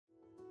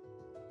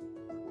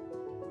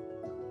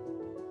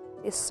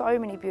There's so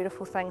many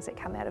beautiful things that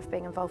come out of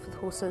being involved with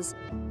horses.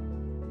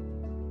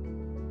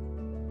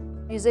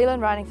 New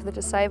Zealand Riding for the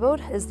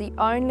Disabled is the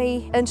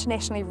only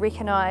internationally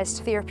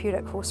recognised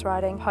therapeutic horse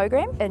riding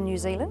program in New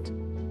Zealand.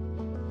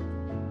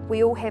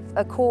 We all have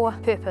a core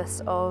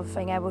purpose of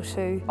being able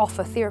to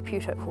offer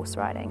therapeutic horse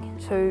riding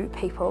to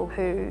people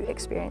who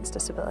experience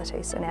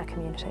disabilities in our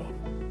community.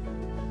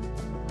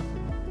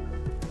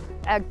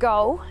 Our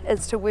goal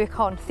is to work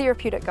on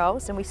therapeutic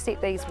goals, and we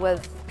set these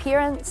with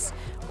parents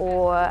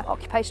or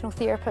occupational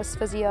therapists,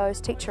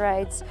 physios, teacher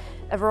aides.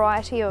 A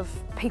variety of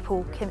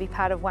people can be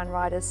part of one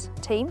rider's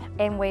team,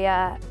 and we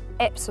are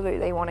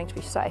absolutely wanting to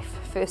be safe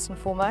first and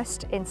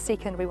foremost, and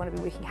second we want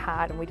to be working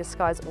hard, and we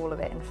disguise all of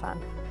that in fun.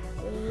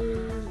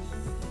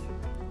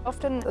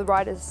 Often the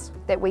riders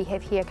that we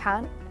have here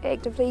can't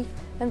actively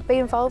be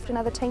involved in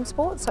other team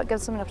sports, so it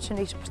gives them an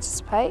opportunity to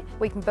participate.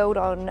 We can build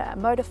on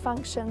motor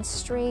function,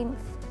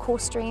 strength, core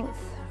strength,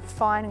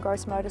 fine and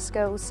gross motor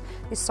skills.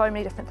 There's so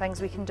many different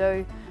things we can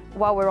do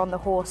while we're on the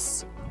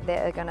horse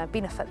that are going to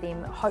benefit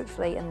them,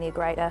 hopefully, in their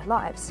greater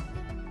lives.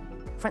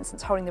 For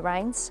instance, holding the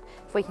reins.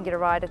 If we can get a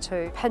rider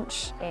to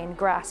pinch and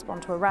grasp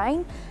onto a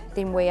rein,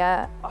 then we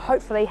are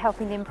hopefully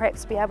helping them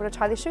perhaps be able to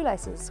tie their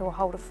shoelaces or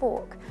hold a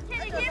fork.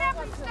 Can you get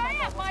up and stay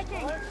up,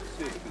 Mikey?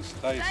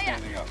 Stay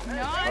standing up.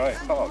 Nice.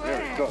 Right. Oh,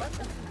 very good.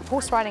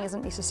 Horse riding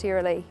isn't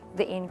necessarily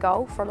the end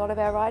goal for a lot of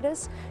our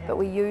riders, but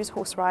we use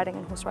horse riding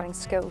and horse riding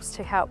skills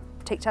to help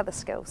teach other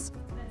skills.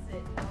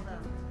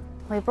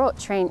 We brought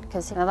Trent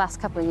because in the last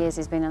couple of years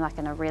he's been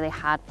in a really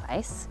hard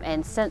place,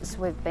 and since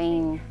we've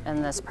been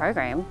in this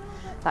program,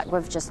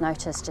 we've just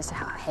noticed just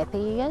how happy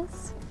he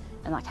is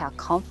and how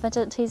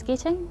confident he's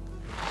getting.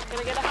 Can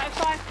we get a high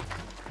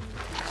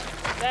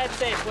five?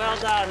 That's it, well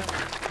done.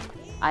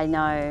 I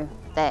know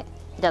that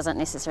he doesn't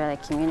necessarily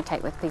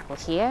communicate with people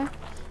here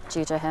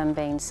due to him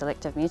being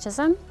selective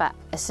mutism, but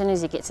as soon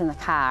as he gets in the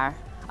car,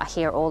 I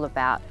hear all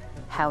about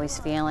how he's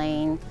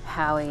feeling,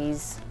 how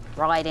he's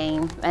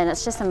riding, and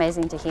it's just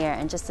amazing to hear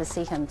and just to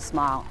see him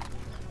smile.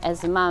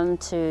 As a mum,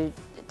 to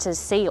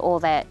see all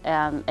that,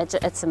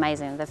 it's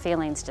amazing. The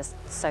feeling's just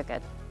so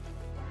good.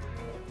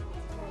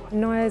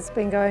 Noya's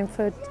been going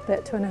for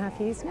about 2.5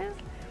 years now.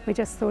 We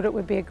just thought it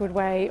would be a good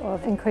way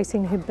of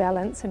increasing her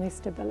balance and her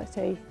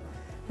stability,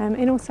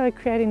 and also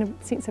creating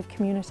a sense of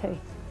community.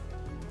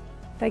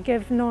 They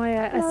give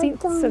Noya a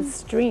sense of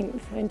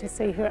strength, and to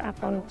see her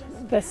up on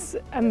this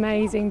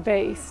amazing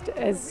beast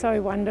is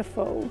so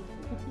wonderful.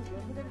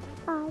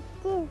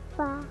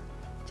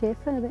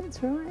 Jeffa,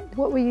 that's right.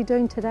 What were you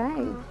doing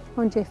today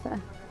on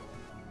Jeffa?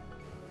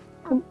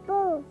 A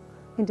ball.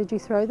 And did you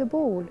throw the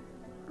ball?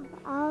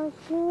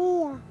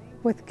 Clear.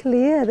 With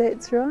Claire,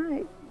 that's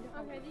right.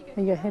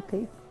 Are you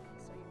happy?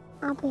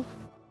 Happy.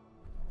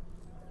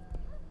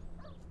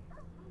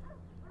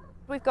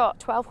 We've got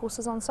 12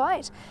 horses on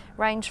site,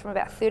 range from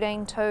about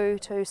 13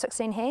 to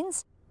 16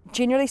 hands.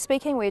 Generally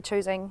speaking, we're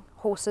choosing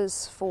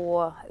horses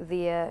for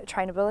their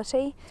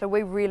trainability. So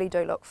we really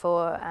do look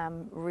for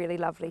really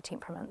lovely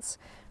temperaments,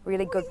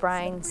 really good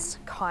brains,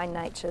 kind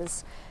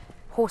natures,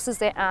 horses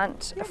that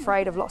aren't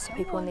afraid of lots of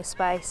people in their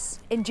space,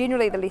 and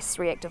generally the less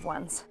reactive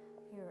ones.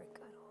 You're a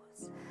good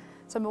horse.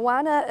 So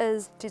Moana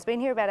she's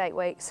been here about 8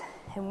 weeks,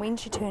 and when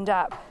she turned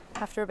up,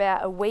 after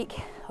about a week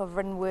of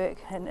ridden work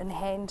and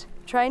in-hand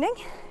training,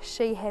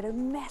 she had a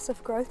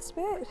massive growth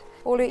spurt.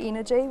 All her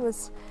energy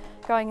was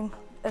going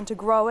into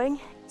growing.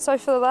 So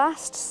for the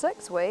last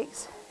 6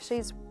 weeks,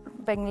 she's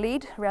being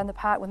led around the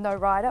park with no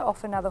rider,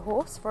 off another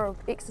horse for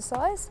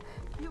exercise.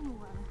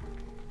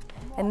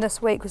 And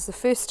this week was the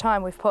first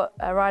time we've put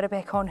a rider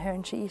back on her,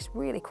 and she's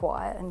really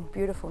quiet and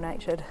beautiful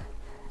natured.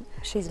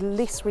 She's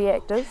less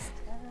reactive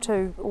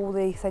to all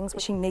the things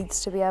she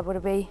needs to be able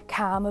to be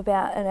calm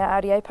about in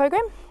our RDA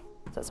program.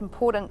 So it's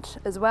important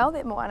as well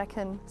that Moana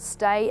can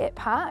stay at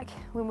park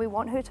when we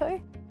want her to.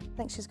 I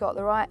think she's got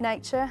the right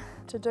nature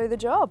to do the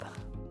job.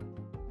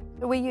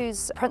 We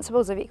use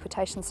principles of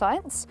equitation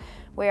science.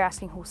 We're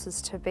asking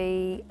horses to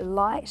be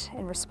light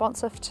and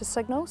responsive to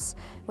signals.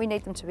 We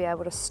need them to be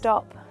able to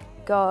stop,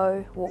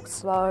 go, walk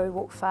slow,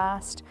 walk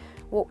fast,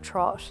 walk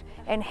trot,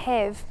 and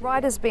have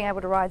riders being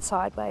able to ride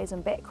sideways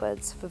and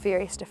backwards for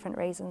various different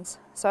reasons.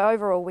 So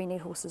overall we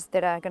need horses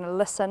that are going to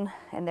listen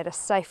and that are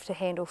safe to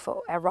handle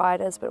for our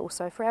riders, but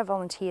also for our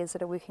volunteers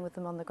that are working with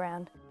them on the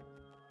ground.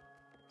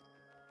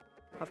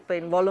 I've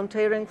been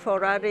volunteering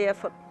for RDA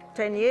for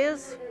 10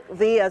 years.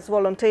 We as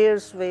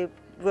volunteers, we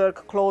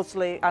work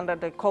closely under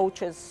the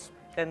coaches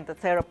and the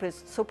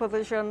therapist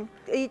supervision.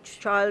 Each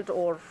child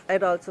or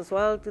adults as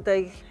well,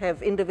 they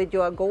have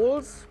individual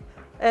goals.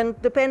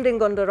 And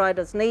depending on the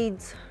rider's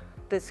needs,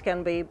 this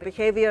can be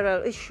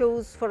behavioral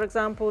issues, for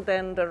example.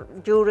 Then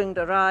during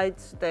the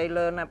rides, they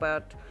learn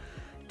about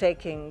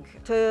taking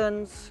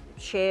turns,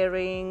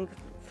 sharing,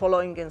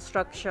 following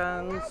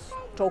instructions,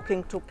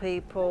 talking to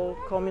people,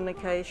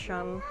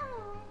 communication.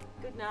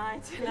 Good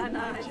night. Good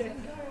night.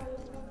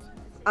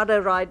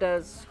 Other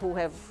riders who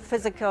have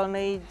physical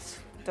needs,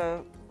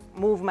 the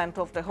movement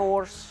of the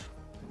horse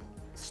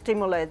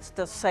stimulates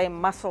the same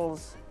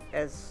muscles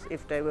as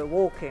if they were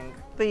walking.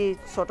 We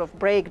sort of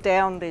break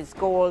down these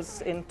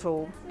goals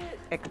into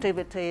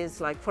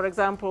activities like, for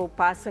example,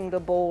 passing the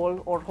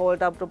ball or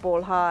hold up the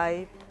ball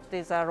high.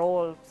 These are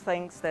all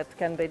things that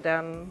can be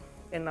done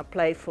in a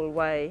playful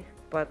way,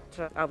 but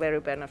are very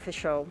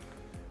beneficial.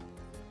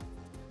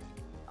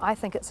 I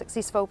think it's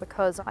successful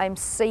because I'm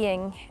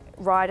seeing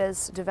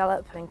riders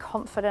develop in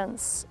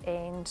confidence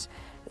and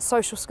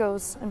social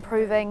skills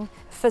improving.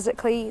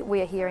 Physically,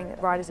 we're hearing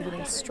that riders are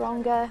getting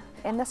stronger,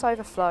 and this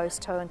overflows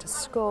too into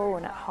school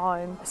and at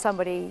home.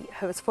 Somebody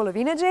who is full of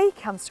energy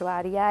comes to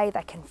RDA,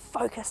 they can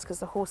focus because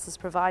the horse is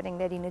providing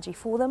that energy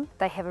for them.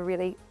 They have a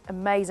really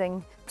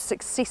amazing,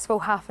 successful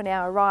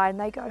half-an-hour ride, and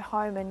they go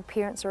home and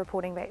parents are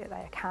reporting back that they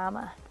are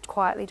calmer,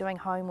 quietly doing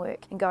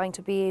homework and going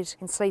to bed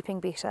and sleeping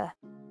better.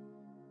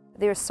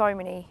 There are so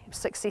many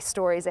success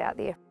stories out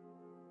there.